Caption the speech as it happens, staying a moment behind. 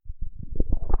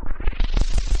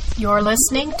You're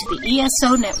listening to the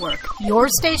ESO Network, your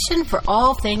station for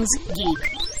all things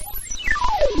geek.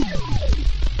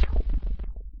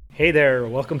 Hey there,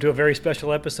 welcome to a very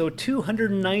special episode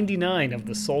 299 of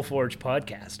the Soul Forge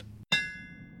podcast.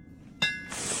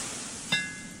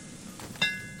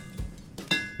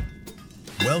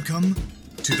 Welcome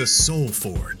to the Soul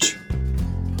Forge,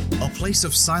 a place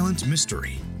of silent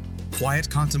mystery, quiet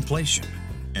contemplation,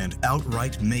 and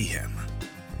outright mayhem.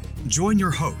 Join your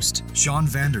host, Sean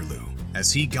Vanderloo,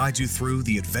 as he guides you through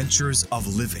the adventures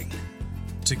of living.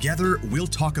 Together, we'll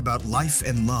talk about life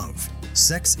and love,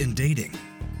 sex and dating,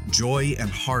 joy and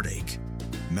heartache,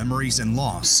 memories and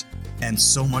loss, and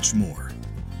so much more.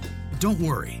 Don't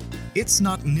worry, it's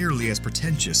not nearly as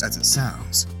pretentious as it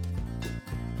sounds.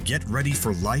 Get ready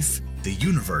for life, the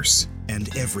universe,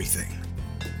 and everything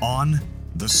on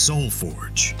the Soul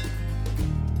Forge.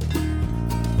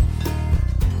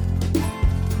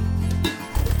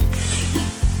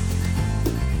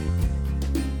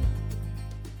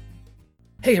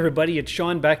 Hey everybody, it's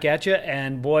Sean back at you,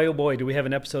 and boy oh boy do we have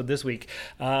an episode this week.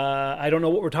 I don't know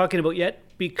what we're talking about yet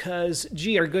because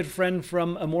G, our good friend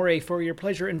from Amore for Your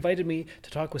Pleasure, invited me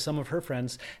to talk with some of her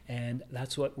friends, and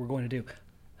that's what we're going to do.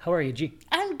 How are you, G?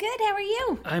 I'm good. How are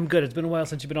you? I'm good. It's been a while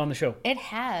since you've been on the show. It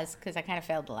has, because I kind of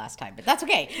failed the last time, but that's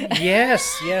okay.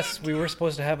 Yes. We were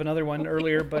supposed to have another one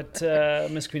earlier, but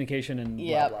miscommunication and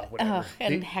blah, blah, whatever.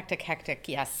 And hectic,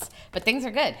 yes. But things are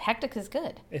good. Hectic is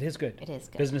good. It is good. It is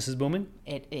good. Business is booming?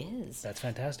 It is. That's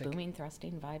fantastic. Booming,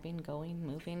 thrusting, vibing, going,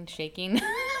 moving, shaking.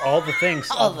 All the things.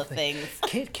 All the things.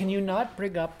 Can you not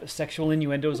bring up sexual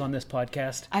innuendos on this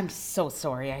podcast? I'm so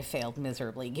sorry I failed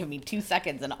miserably. Give me 2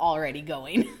 seconds and already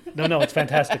going. No, it's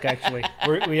fantastic, actually.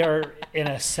 We are in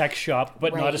a sex shop,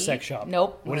 but not a sex shop.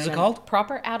 Nope. What is it called?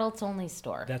 Proper adults only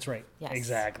store. That's right. Yes.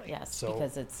 Exactly. Yes, so,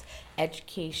 because it's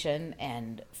education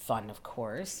and fun, of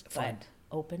course, but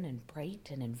open and bright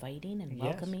and inviting and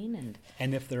welcoming.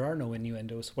 And if there are no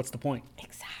innuendos, what's the point?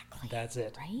 Exactly. That's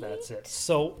it. Right? That's it.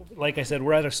 So, like I said,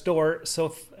 we're at a store, so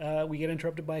if we get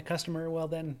interrupted by a customer, well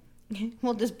then...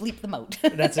 We'll just bleep them out.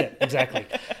 That's it, exactly.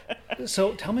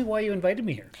 So tell me why you invited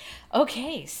me here.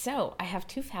 Okay, so I have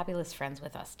two fabulous friends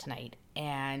with us tonight.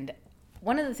 And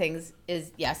one of the things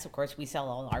is, yes, of course, we sell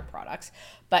all our products.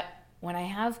 But when I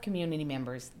have community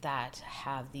members that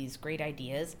have these great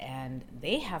ideas and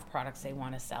they have products they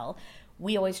want to sell,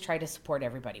 we always try to support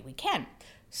everybody we can.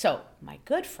 So my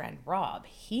good friend, Rob,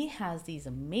 he has these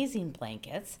amazing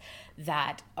blankets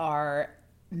that are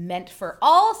meant for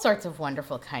all sorts of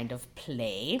wonderful kind of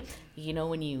play. You know,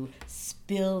 when you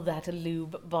spill that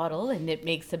lube bottle and it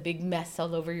makes a big mess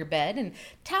all over your bed, and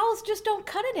towels just don't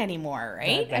cut it anymore,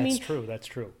 right? That's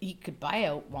true. You could buy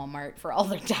out Walmart for all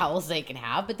the towels they can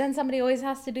have, but then somebody always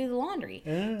has to do the laundry.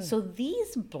 So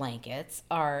these blankets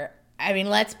are, I mean,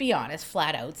 let's be honest,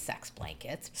 flat out sex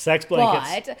blankets. Sex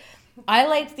blankets. But I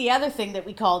liked the other thing that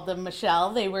we called them,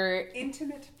 Michelle. They were...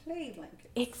 Intimate play blankets.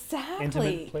 Exactly.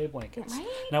 Intimate play blankets. Right?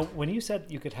 Now, when you said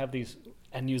you could have these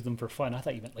and use them for fun, I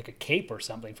thought you meant like a cape or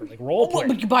something for like role play.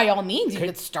 Well, by all means, you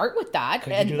could start with that.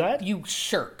 Could you do that? You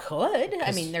sure could.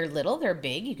 I mean, they're little, they're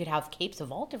big. You could have capes of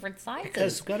all different sizes.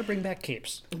 Because we've got to bring back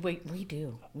capes. We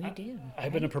do.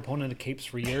 I've been a proponent of capes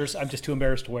for years. I'm just too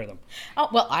embarrassed to wear them. Oh,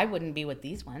 well, I wouldn't be with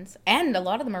these ones. And a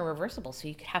lot of them are reversible, so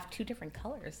you could have two different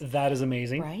colors. That is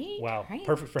amazing. Right? Wow. Right.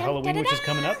 Perfect for Halloween, which is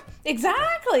coming up.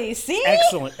 Exactly. See?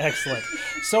 Excellent.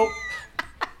 So,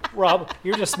 Rob,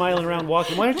 you're just smiling around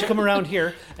walking. Why don't you come around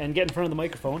here and get in front of the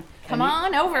microphone? Come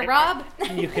on over, Rob.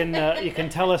 You can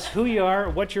tell us who you are,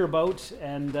 what you're about,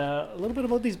 and a little bit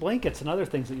about these blankets and other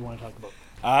things that you want to talk about.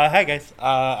 Hi, guys.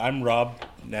 I'm Rob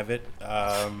Nevitt.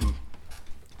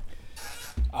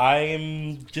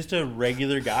 I'm just a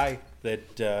regular guy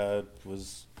that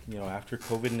was, after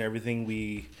COVID and everything,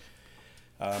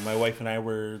 my wife and I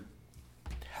were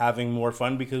having more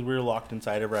fun because we were locked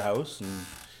inside of our house. And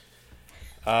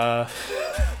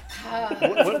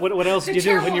what else do you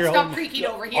do when you're stop home? creaking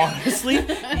over here. Honestly,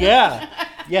 yeah,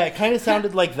 it kind of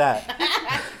sounded like that.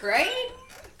 Right?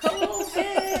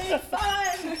 COVID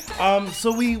fun.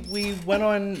 So we went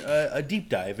on a deep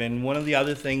dive, and one of the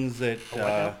other things that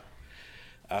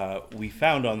we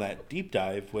found on that deep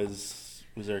dive was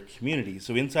our community.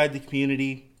 So inside the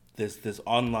community, this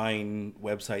online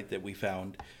website that we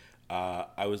found,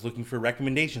 I was looking for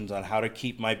recommendations on how to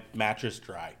keep my mattress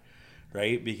dry.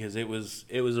 Right, because it was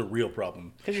a real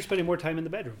problem. Because you're spending more time in the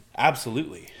bedroom.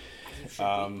 Absolutely.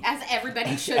 As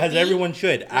everybody should As be. everyone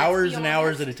should. Hours and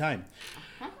hours at a time.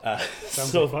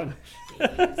 Sounds so fun.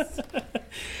 It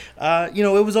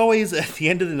was always at the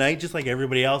end of the night, just like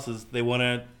everybody else's, they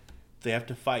have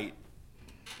to fight.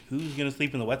 Who's going to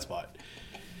sleep in the wet spot?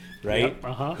 right?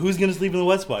 Yep, Who's going to sleep in the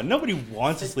wet spot? Nobody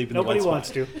wants to sleep in the wet spot.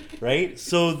 Nobody wants to. Right?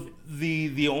 So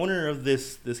the owner of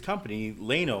this company,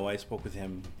 Leno, I spoke with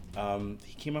him.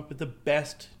 He came up with the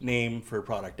best name for a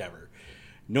product ever.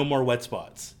 No more wet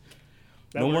spots.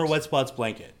 More wet spots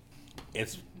blanket.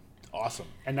 It's awesome.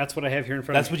 And that's what I have here in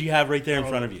front of me. That's what you have right there in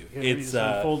front of you. Here, It's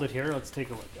unfold it here. Let's take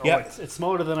a look. Oh, yeah. It's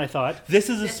smaller than I thought. This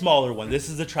is a smaller one. This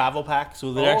is a travel pack.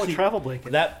 So that actually, a travel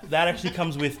blanket. That actually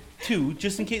comes with two,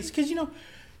 just in case, because you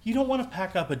don't want to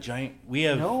pack up a giant. We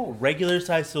have regular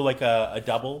size, so like a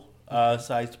double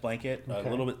sized blanket, a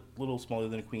little smaller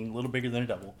than a queen, a little bigger than a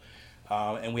double,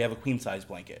 and we have a queen size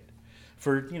blanket.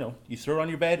 For you throw it on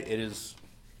your bed, it is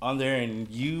on there, and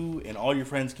you and all your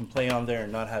friends can play on there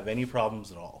and not have any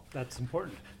problems at all. That's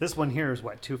important. This one here is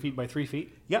what, 2 feet by 3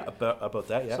 feet? Yeah, about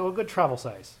that. Yeah, So a good travel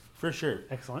size. for sure.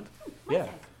 Excellent. Yeah.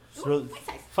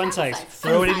 Fun size.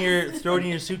 Throw it in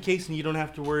your suitcase, and you don't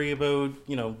have to worry about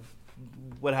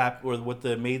what happened or what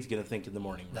the maid's gonna think in the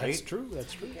morning, right? That's true.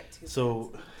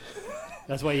 So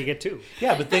That's why you get two.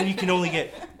 yeah, but then you can only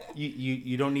get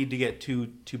you don't need to get two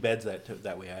beds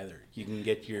that way either. You can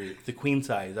get the queen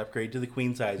size, upgrade to the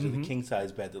queen size or the king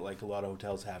size bed that like a lot of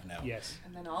hotels have now. Yes.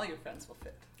 And then all your friends will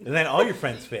fit. And then all your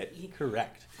friends fit.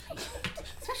 Correct.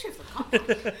 Especially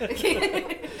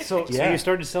for So you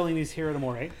started selling these here at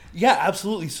Amore, eh? Yeah,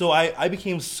 absolutely. So I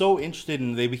became so interested,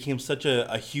 and they became such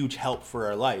a huge help for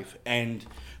our life. And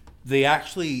they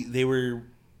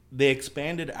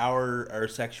expanded our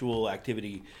sexual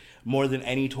activity more than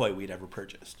any toy we'd ever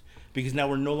purchased. Because now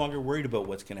we're no longer worried about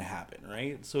what's going to happen,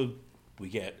 right? So we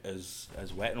get as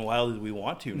wet and wild as we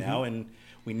want to now, and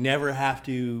we never have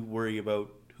to worry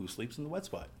about who sleeps in the wet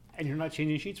spot. And you're not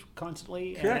changing sheets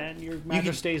constantly, Correct. and your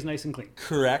mattress stays nice and clean.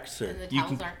 Correct, sir. And the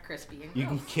towels aren't crispy and You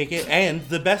can gross. kick it, and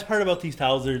the best part about these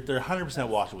towels, they're 100%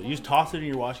 washable. You just toss it in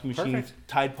your washing machine, Perfect.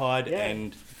 Tide Pod, Yeah.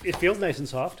 and It feels nice and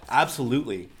soft.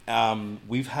 absolutely.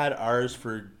 We've had ours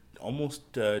for almost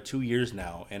 2 years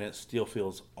now, and it still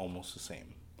feels almost the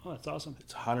same. Oh, that's awesome.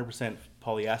 It's 100%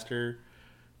 polyester,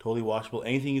 totally washable.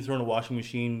 Anything you throw in a washing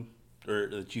machine or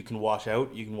that you can wash out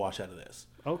of this.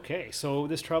 Okay, so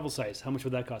this travel size, how much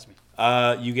would that cost me?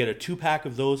 You get a 2-pack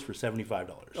of those for $75.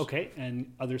 Okay,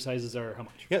 and other sizes are how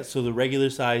much? Yeah, so the regular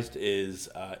sized is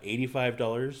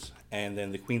 $85, and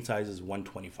then the queen size is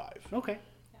 $125. Okay.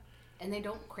 And they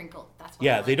don't crinkle. That's what I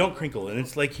Yeah, like. they don't crinkle, and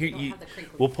it's like here. Don't have the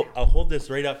crinkly I'll hold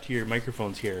this right up to your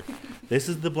microphones here. This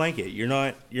is the blanket. You're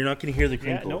not going to hear the Yeah,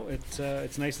 crinkle. no,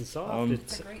 it's nice and soft.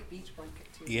 It's a great beach blanket,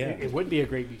 too. Yeah, It would be a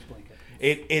great beach blanket.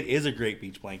 it is a great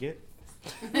beach blanket.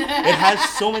 It has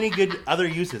so many good other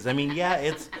uses. I mean, yeah,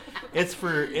 it's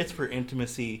for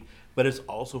intimacy, but it's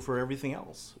also for everything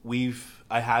else.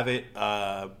 I have it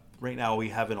right now. We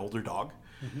have an older dog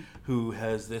who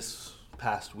has this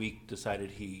past week decided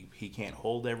he can't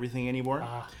hold everything anymore.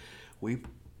 We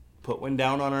put one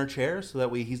down on our chair so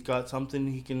that way he's got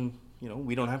something he can,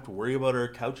 we don't have to worry about our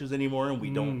couches anymore, and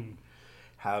we don't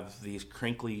have these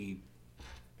crinkly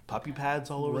puppy pads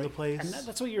all over the place. And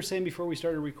that's what you were saying before we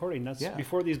started recording. That's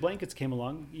before these blankets came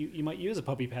along. You might use a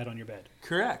puppy pad on your bed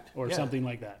Correct. or Yeah. something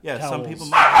like that. Yeah, some Towels. people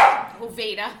might. Oh,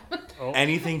 Veda.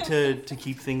 Anything to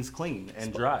keep things clean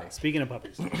and dry. Speaking of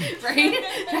puppies, Right?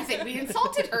 I think we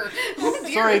insulted her. Oh,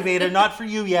 dear. Sorry, Veda, not for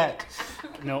you yet.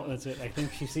 no, that's it. I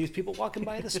think she sees people walking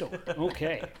by the store.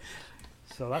 Okay,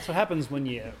 so that's what happens when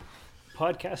you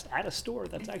podcast at a store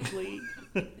that's actually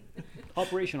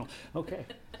operational. Okay,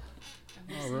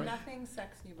 There's All right. nothing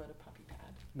sexy about a puppy pad.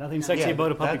 nothing sexy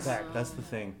about a puppy that's, pad. That's the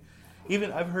thing.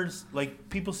 Even I've heard like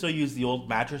people still use the old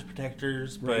mattress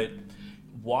protectors, but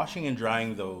washing and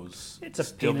drying those It's a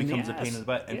still pain in the becomes a pain ass. in the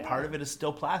butt, and Yeah. part of it is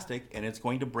still plastic, and it's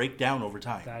going to break down over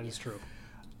time. That is true.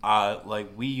 Like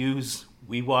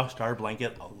we washed our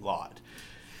blanket a lot,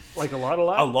 Like a lot.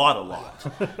 a lot,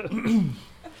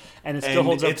 And it still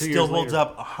holds up. It 2 still years holds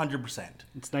later. up 100%.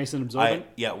 It's nice and absorbent.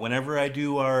 Whenever I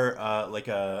do our like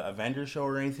a vendor show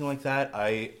or anything like that,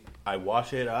 I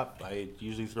wash it up. I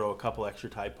usually throw a couple extra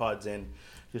Tide Pods in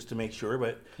just to make sure,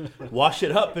 but wash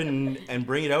it up and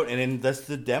bring it out, and then that's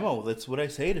the demo. That's what I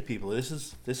say to people. This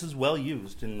is well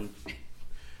used, and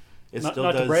it not still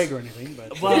not does. to brag or anything,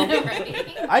 but Well,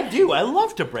 I do. I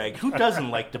love to brag. Who doesn't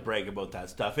like to brag about that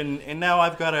stuff? And now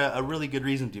I've got a really good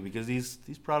reason to, because these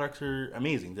products are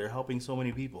amazing. They're helping so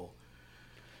many people.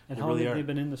 and They how long really have are. they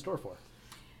been in the store for?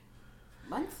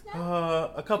 Months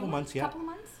now? A couple months, yeah. Couple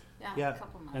months? Yeah. A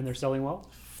couple months. And they're selling well.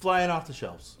 Flying off the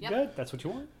shelves. Yep. Good. That's what you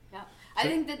want. Yeah. I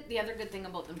think that the other good thing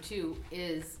about them too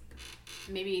is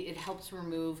maybe it helps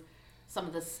remove some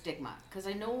of the stigma. Because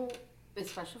I know,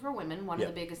 especially for women, one Yeah.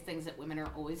 of the biggest things that women are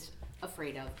always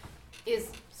afraid of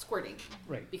is squirting.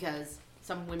 Right. Because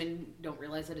some women don't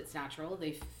realize that it's natural.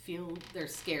 They feel they're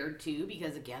scared too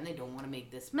because, again, they don't want to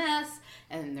make this mess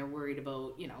and they're worried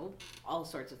about, all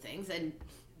sorts of things. And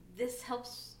this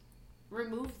helps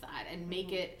remove that and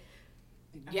make it,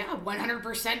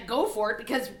 100% go for it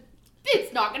because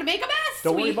it's not going to make a mess.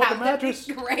 Don't worry about the mattress.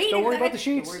 Right? Don't worry about the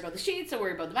sheets. Don't worry about the sheets. Don't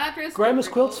worry about the mattress. Grandma's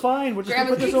quilt's fine. We're just going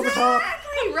to put this over top.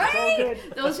 Exactly, right? It's all good.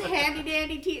 Those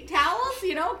handy-dandy towels,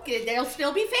 they'll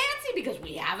still be fancy because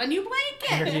we have a new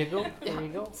blanket. There you go. There you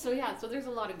go. So there's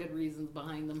a lot of good reasons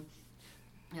behind them.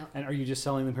 Yep. And are you just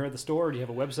selling them here at the store, or do you have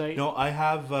a website? No, I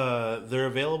have. They're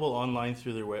available online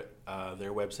through their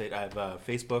website. I have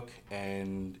Facebook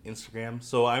and Instagram.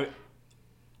 So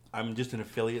I'm just an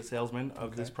affiliate salesman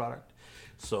of this product.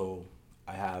 So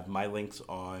I have my links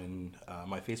on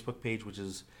my Facebook page, which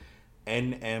is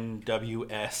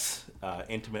NMWS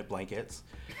Intimate Blankets,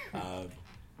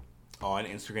 on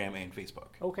Instagram and Facebook.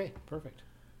 Okay, perfect.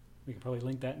 We can probably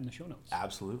link that in the show notes.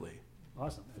 Absolutely.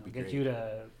 Awesome. I'll get great. you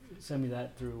to send me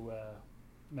that through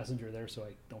Messenger there so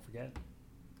I don't forget.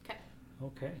 Okay.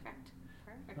 Okay.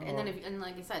 Perfect. And then, and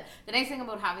like I said, the nice thing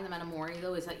about having them at Amore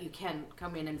though is that you can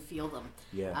come in and feel them.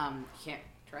 Yeah. You can't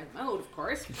try them out, of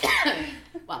course.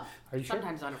 Well, Are you sure?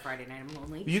 sometimes on a Friday night I'm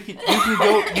lonely. You can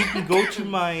go to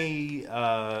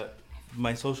my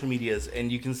my social medias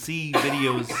and you can see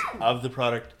videos of the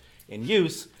product in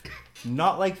use.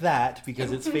 Not like that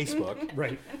because it's Facebook.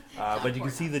 Right. But you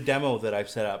can see the demo that I've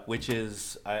set up, which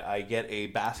is I get a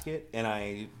basket and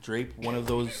I drape one of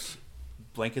those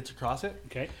blankets across it.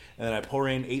 Okay. And then I pour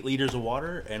in 8 liters of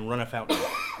water and run a fountain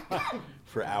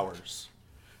for hours.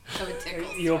 So it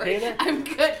tickles. You okay there? I'm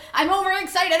good. I'm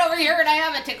overexcited over here and I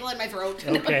have a tickle in my throat.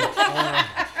 Okay.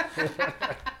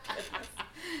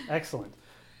 Excellent.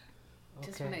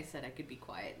 Just when I said I could be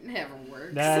quiet, it never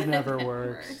works. That never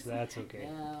works. That's okay.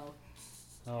 No.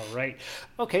 All right.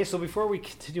 Okay, so before we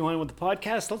continue on with the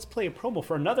podcast, let's play a promo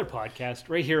for another podcast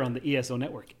right here on the ESO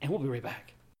Network, and we'll be right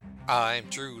back. I'm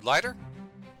Drew Leiter.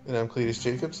 And I'm Cletus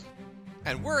Jacobs.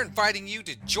 And we're inviting you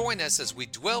to join us as we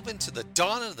delve into the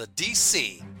dawn of the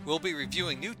DC. We'll be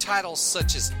reviewing new titles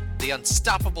such as The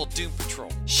Unstoppable Doom Patrol,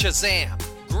 Shazam,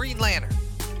 Green Lantern,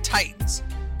 Titans,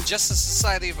 Justice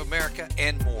Society of America,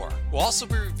 and more. We'll also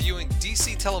be reviewing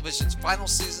DC Television's final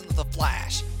season of The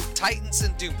Flash, Titans,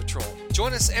 and Doom Patrol.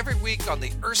 Join us every week on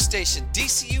the Earth Station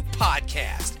DCU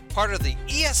podcast, part of the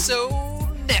ESO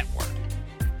Network.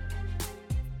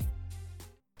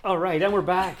 All right, and we're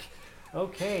back.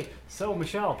 Okay, so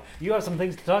Michelle, you have some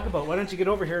things to talk about. Why don't you get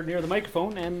over here near the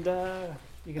microphone and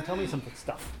you can tell me some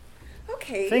stuff.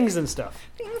 Okay. Things and stuff.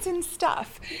 Things and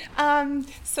stuff.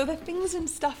 So the things and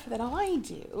stuff that I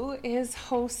do is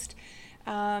host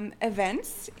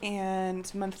events and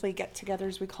monthly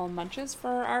get-togethers we call munches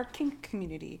for our kink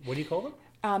community. What do you call them?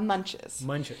 Munches.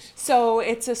 Munches. So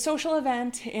it's a social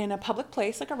event in a public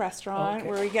place like a restaurant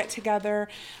where we get together.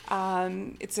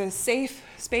 It's a safe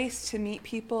space to meet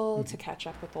people, to catch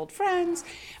up with old friends,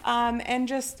 and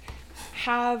just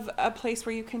have a place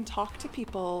where you can talk to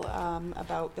people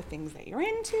about the things that you're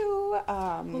into.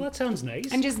 Well, that sounds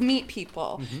nice. And just meet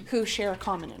people who share a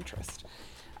common interest.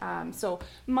 So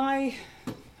my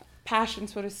passion,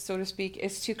 so to speak,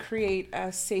 is to create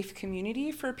a safe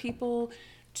community for people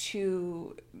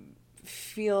to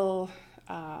feel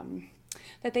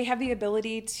that they have the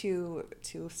ability to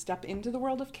step into the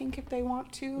world of kink if they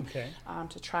want to,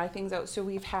 to try things out. So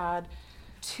we've had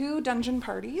 2 dungeon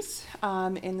parties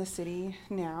in the city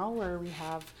now where we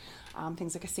have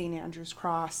things like a St. Andrew's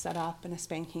cross set up and a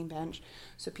spanking bench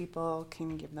so people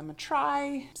can give them a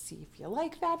try, see if you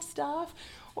like that stuff.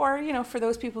 Or, you know, for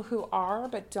those people who are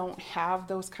but don't have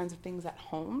those kinds of things at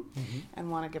home and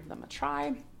want to give them a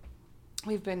try,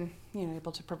 we've been,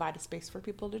 able to provide a space for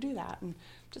people to do that and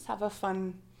just have a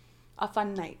fun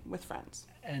night with friends.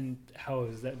 And how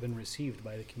has that been received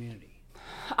by the community?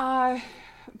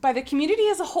 By the community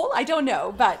as a whole, I don't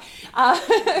know, but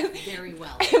Very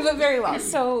well. but very well.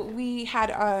 So we had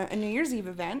a New Year's Eve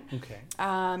event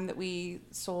that we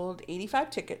sold 85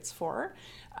 tickets for,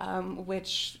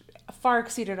 which far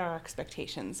exceeded our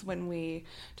expectations when we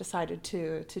decided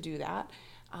to do that.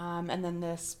 And then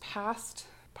this past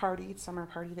summer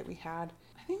party that we had,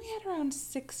 I think we had around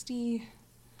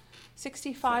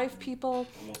 65 people.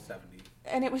 Almost 70.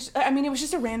 And it was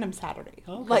just a random Saturday.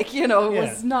 Okay. It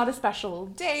was not a special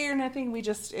day or nothing.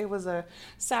 It was a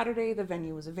Saturday. The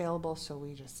venue was available, so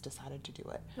we just decided to do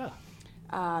it. Oh.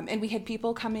 And we had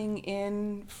people coming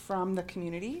in from the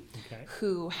community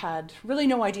who had really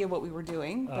no idea what we were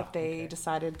doing, but they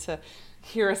decided to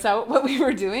hear us out what we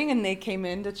were doing, and they came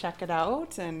in to check it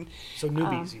out. And So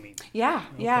newbies, you mean? yeah,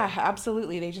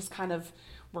 absolutely. They just kind of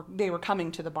they were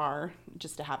coming to the bar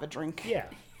just to have a drink. Yeah.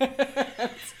 Welcome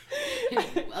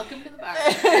to the bar.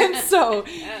 And so,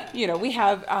 we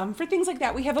have, for things like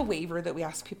that, we have a waiver that we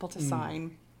ask people to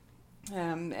sign.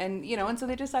 And so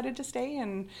they decided to stay,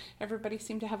 and everybody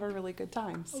seemed to have a really good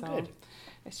time. So good.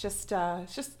 it's just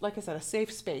like I said, a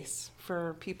safe space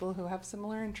for people who have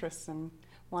similar interests and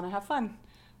want to have fun.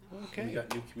 Okay. We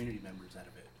got new community members out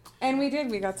of it. And we did.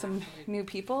 We got some new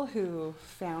people who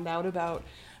found out about,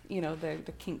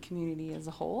 the kink community as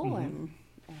a whole, and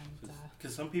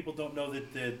Because some people don't know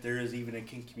that there is even a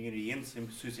kink community in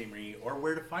Sault Ste. Marie, or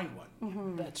where to find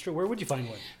one. That's true. Where would you find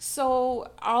one?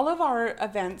 So all of our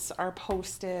events are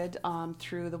posted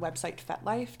through the website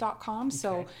fetlife.com. Okay.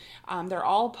 So they're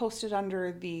all posted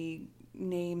under the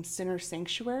name Sinner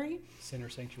Sanctuary. Sinner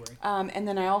Sanctuary. And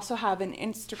then I also have an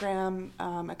Instagram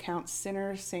account,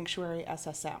 Sinner Sanctuary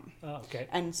SSM. Oh, okay.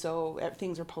 And so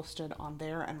things are posted on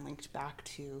there and linked back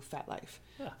to FetLife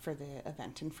for the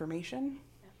event information.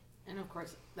 And of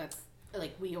course, that's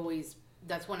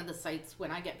that's one of the sites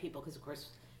when I get people, because of course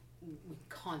we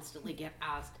constantly get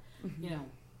asked, what kind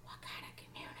of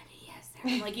community is there?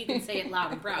 And you can say it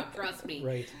loud and proud, trust me.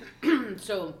 Right.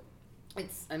 So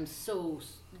I'm so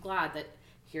glad that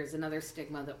here's another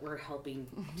stigma that we're helping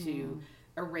to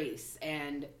erase,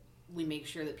 and we make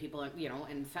sure that people are,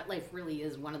 and FetLife really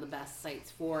is one of the best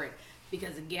sites for it,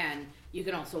 because again, you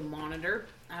can also monitor,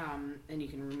 and you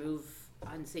can remove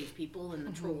unsafe people and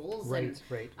the trolls. Right,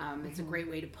 and, it's a great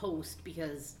way to post,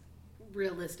 because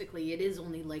realistically, it is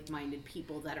only like-minded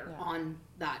people that are on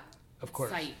that Of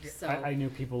course. site. So I knew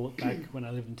people back when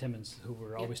I lived in Timmins who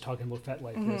were always talking about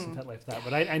FetLife this and FetLife that,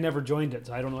 but I never joined it,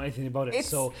 so I don't know anything about it.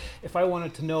 So if I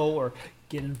wanted to know or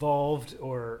get involved,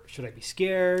 or should I be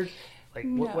scared?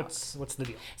 What's the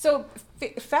deal? So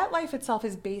FetLife itself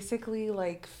is basically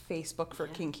like Facebook for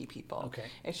kinky people. Okay.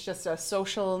 It's just a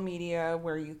social media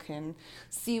where you can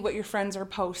see what your friends are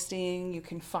posting, you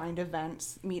can find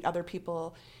events, meet other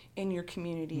people in your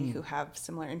community who have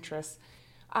similar interests.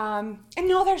 And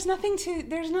no, there's nothing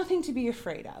to be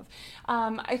afraid of.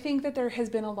 I think that there has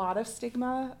been a lot of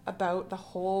stigma about the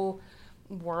whole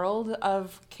world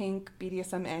of kink,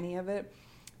 BDSM, any of it.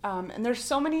 And there's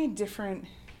so many different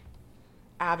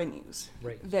avenues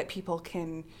that people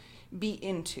can be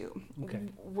into. Okay.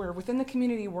 Where within the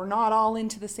community, we're not all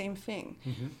into the same thing.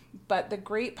 But the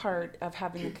great part of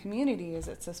having a community is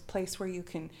it's this place where you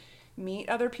can meet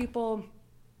other people,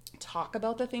 talk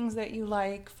about the things that you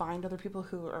like, find other people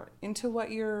who are into what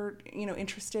you're,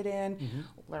 interested in,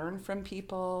 learn from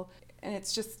people. And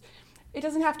it's just, it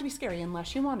doesn't have to be scary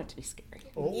unless you want it to be scary.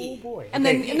 Oh boy. And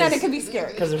then it can be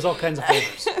scary. Because there's all kinds of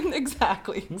flavors.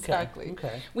 Exactly.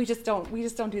 Okay. We just don't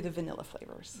do the vanilla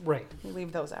flavors. Right. We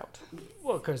leave those out.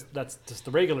 Well, because that's just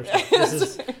the regular stuff.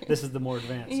 This is the more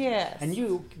advanced. Yes. And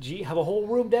you, have a whole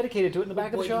room dedicated to it in the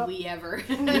back of the shop? Boy, do we ever.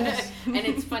 And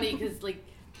it's funny because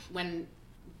when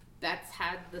Beth's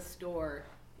had the store,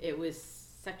 it was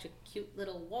such a cute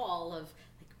little wall of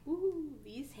ooh,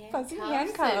 these fuzzy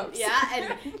handcuffs.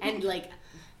 And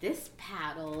this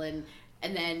paddle, and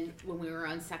then when we were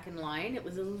on second line, it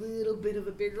was a little bit of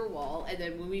a bigger wall, and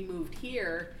then when we moved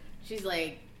here, she's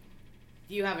like,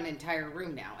 you have an entire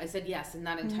room now. I said yes, and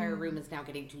that entire room is now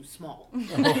getting too small.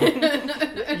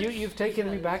 You've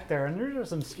taken me back there, and there are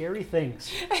some scary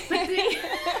things.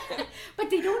 But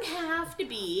they don't have to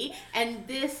be, and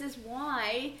this is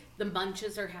why the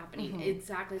munches are happening.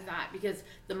 Exactly that, because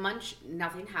the munch,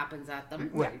 nothing happens at them.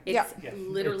 Right. It's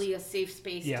literally a safe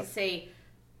space to say,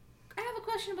 I have a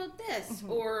question about this,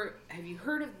 or have you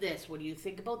heard of this? What do you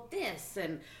think about this?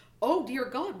 And oh dear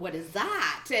God, what is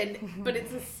that? And but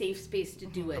it's a safe space to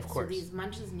do it. Of course. So these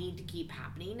munches need to keep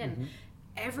happening, and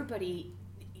everybody,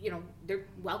 they're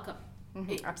welcome.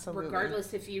 Absolutely.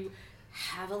 Regardless if you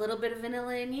have a little bit of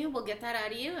vanilla in you, we'll get that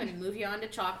out of you and move you on to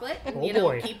chocolate, and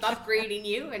boy. keep upgrading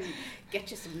you and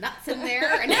get you some nuts in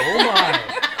there. And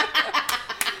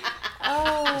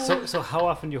So how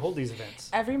often do you hold these events?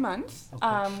 Every month.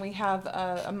 Okay. We have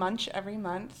a munch every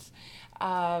month.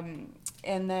 And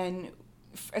then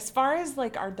as far as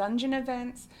our dungeon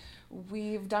events,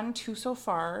 we've done 2 so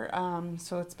far.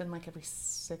 So it's been every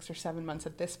 6 or 7 months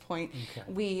at this point. Okay.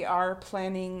 We are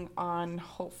planning on,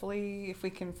 hopefully, if we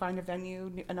can find a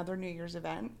venue, another New Year's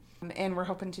event. And we're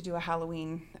hoping to do a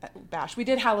Halloween bash. We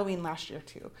did Halloween last year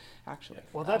too, actually.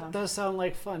 Well, that does sound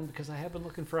like fun, because I have been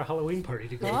looking for a Halloween party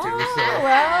to go to.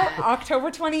 Well,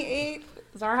 October 28th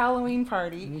is our Halloween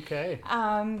party. Okay.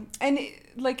 And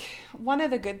one of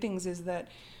the good things is that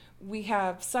we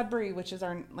have Sudbury, which is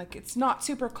it's not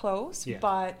super close,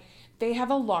 but they have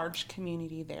a large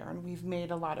community there, and we've made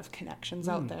a lot of connections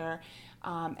out there.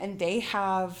 And they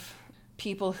have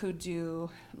people who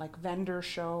do like vendor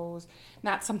shows. And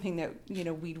that's something that, you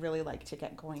know, we'd really like to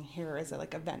get going here as a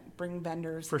like event, bring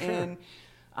vendors For sure. in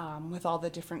with all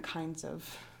the different kinds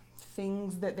of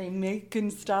things that they make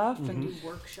and stuff, and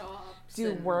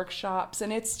do workshops.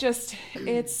 And it's just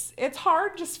it's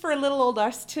hard just for little old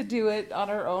us to do it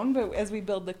on our own, but as we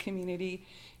build the community,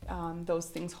 those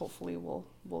things hopefully will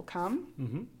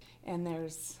come. And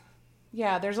there's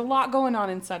a lot going on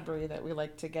in Sudbury that we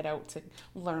like to get out to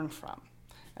learn from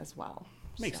as well.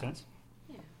 Makes sense.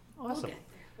 Yeah. Awesome.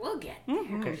 We'll get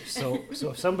there. Okay, so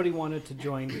if somebody wanted to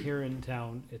join here in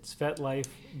town, it's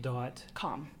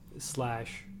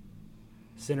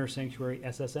fetlife.com/Sinner Sanctuary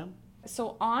SSM.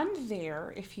 So on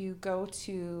there, if you go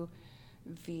to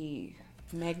the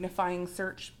magnifying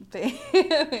search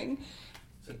thing,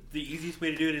 So the easiest way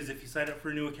to do it is if you sign up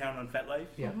for a new account on FetLife,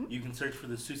 Yeah. you can search for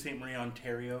the Sault Ste. Marie,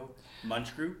 Ontario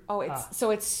Munch Group.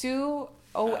 it's Sue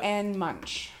O.N.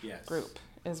 Munch Yes. group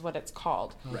is what it's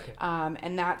called. Okay.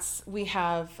 And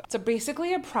so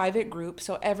basically a private group.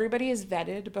 So everybody is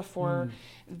vetted before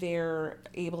they're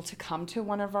able to come to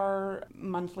one of our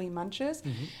monthly munches.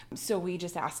 So we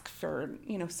just ask for,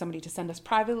 you know, somebody to send us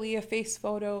privately a face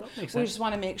photo. That makes We sense. just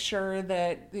want to make sure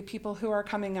that the people who are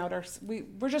coming out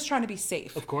we're just trying to be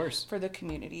safe. Of course. For the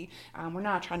community. We're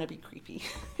not trying to be creepy.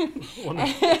 Well,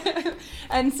 no.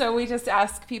 And so we just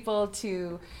ask people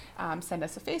to send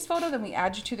us a face photo, then we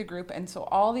add you to the group, and so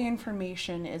all the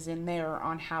information is in there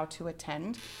on how to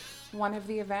attend one of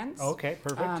the events. Okay,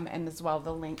 perfect. And as well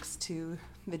the links to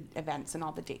the events and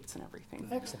all the dates and everything.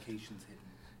 Excellent. Location's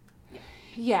hidden.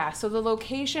 Yeah, so the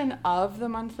location of the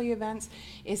monthly events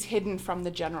is hidden from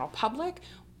the general public.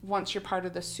 Once you're part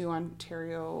of the Sault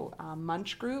Ontario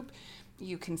Munch group,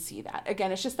 you can see that.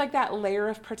 Again, it's just like that layer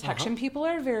of protection. People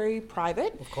are very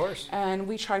private. Of course. And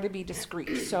we try to be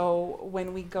discreet. So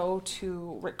when we go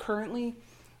currently,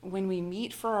 when we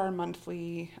meet for our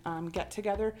monthly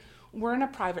get-together, we're in a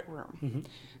private room.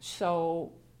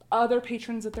 So other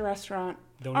patrons at the restaurant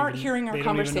aren't hearing our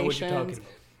conversations.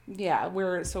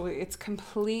 Yeah, so it's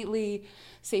completely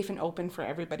safe and open for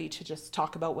everybody to just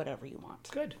talk about whatever you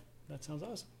want. Good. That sounds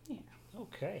awesome. Yeah.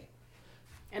 Okay.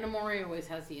 And Amore always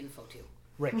has the info too,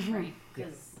 Right. right?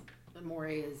 Because Amore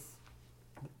is,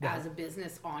 as a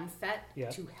business on FET,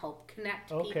 to help connect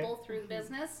people through the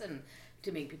business and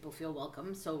to make people feel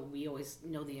welcome. So we always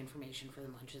know the information for the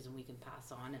munches and we can pass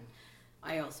on. And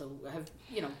I also have,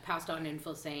 you know, passed on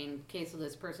info saying, okay, so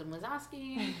this person was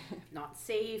asking, not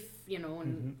safe, you know,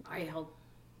 and I help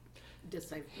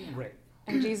decipher. You know. Right.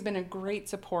 And Jay's been a great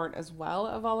support as well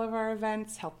of all of our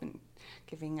events,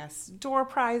 giving us door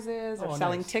prizes or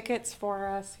selling tickets for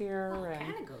us here. Well, it and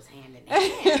kind of goes hand in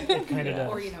hand. It kind of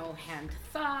does. Or, you know, hand to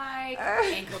thigh,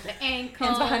 ankle to ankle,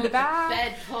 Hands behind the back.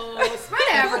 bedpost,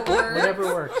 whatever works.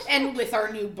 Whatever works. And with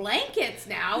our new blankets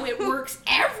now, it works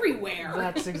everywhere.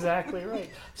 That's exactly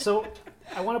right. So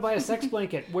I want to buy a sex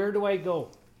blanket. Where do I go?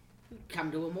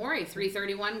 Come to Amore,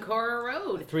 331 Cora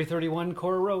Road. 331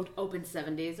 Cora Road. Open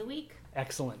 7 days a week.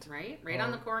 Excellent. Right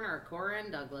on the corner of Cora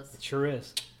and Douglas. It sure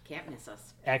is. Can't miss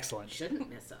us. Excellent. Shouldn't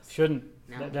miss us. Shouldn't.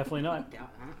 No. Definitely not.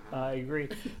 I agree.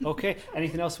 Okay.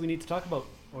 Anything else we need to talk about?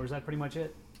 Or is that pretty much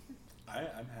it?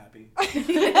 I'm happy.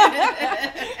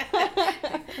 You're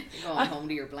going home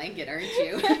to your blanket, aren't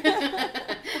you?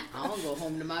 I'll go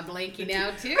home to my blankie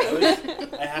now, too.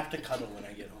 I have to cuddle when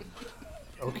I get home.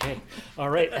 Okay. All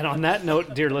right. And on that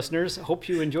note, dear listeners, hope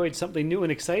you enjoyed something new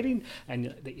and exciting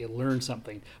and that you learned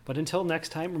something. But until next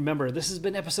time, remember, this has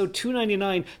been episode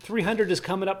 299. 300 is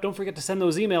coming up. Don't forget to send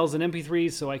those emails and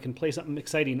MP3s so I can play something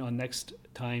exciting on next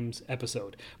time's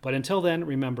episode. But until then,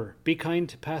 remember, be kind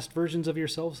to past versions of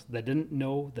yourselves that didn't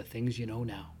know the things you know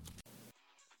now.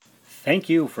 Thank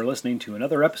you for listening to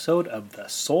another episode of the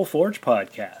Soul Forge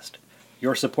podcast.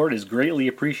 Your support is greatly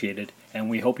appreciated, and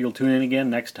we hope you'll tune in again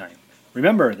next time.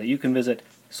 Remember that you can visit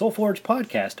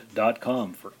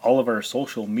soulforgepodcast.com for all of our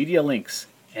social media links.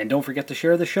 And don't forget to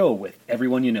share the show with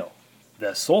everyone you know.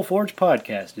 The Soul Forge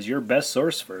podcast is your best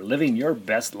source for living your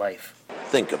best life.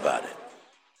 Think about it.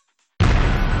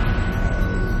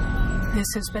 This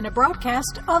has been a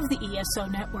broadcast of the ESO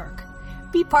Network.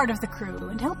 Be part of the crew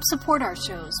and help support our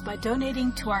shows by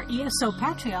donating to our ESO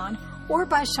Patreon or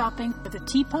by shopping at the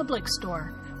TeePublic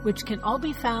store, which can all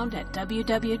be found at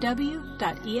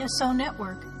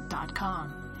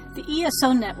www.esonetwork.com. The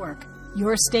ESO Network,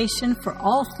 your station for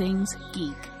all things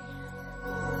geek.